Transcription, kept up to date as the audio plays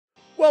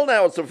Well,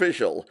 now it's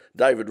official.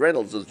 David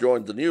Reynolds has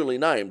joined the newly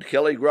named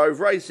Kelly Grove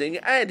Racing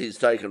and he's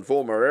taken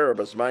former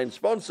Erebus main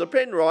sponsor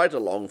Penrite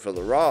along for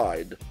the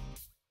ride.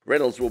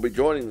 Reynolds will be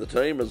joining the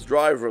team as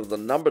driver of the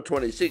number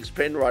 26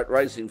 Penrite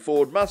Racing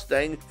Ford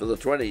Mustang for the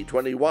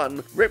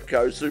 2021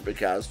 Repco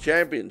Supercars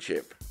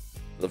Championship.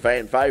 The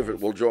fan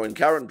favourite will join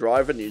current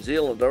driver New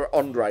Zealander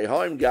Andre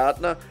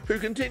Heimgartner, who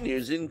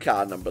continues in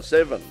car number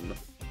 7.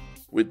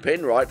 With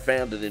Penrite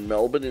founded in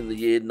Melbourne in the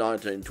year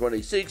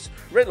 1926,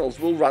 Reynolds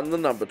will run the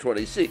number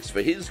 26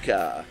 for his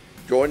car.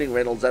 Joining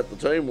Reynolds at the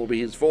team will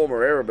be his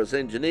former Erebus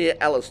engineer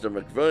Alistair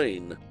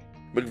McVean.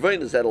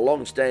 McVean has had a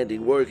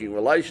long-standing working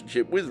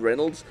relationship with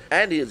Reynolds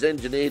and he has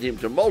engineered him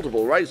to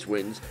multiple race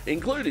wins,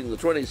 including the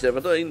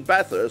 2017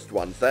 Bathurst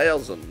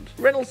 1000.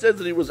 Reynolds said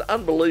that he was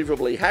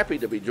unbelievably happy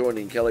to be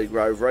joining Kelly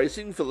Grove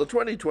Racing for the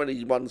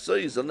 2021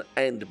 season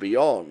and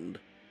beyond.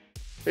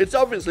 It's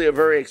obviously a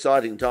very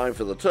exciting time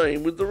for the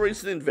team with the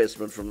recent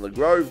investment from the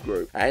Grove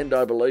Group, and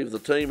I believe the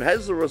team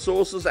has the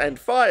resources and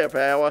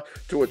firepower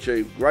to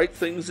achieve great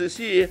things this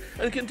year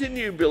and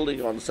continue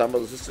building on some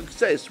of the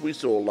success we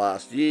saw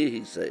last year,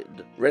 he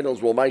said.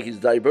 Reynolds will make his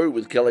debut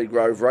with Kelly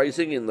Grove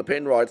Racing in the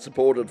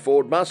Penrite-supported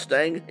Ford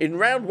Mustang in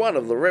round 1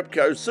 of the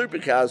Repco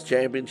Supercars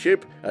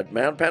Championship at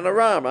Mount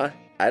Panorama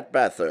at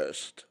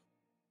Bathurst.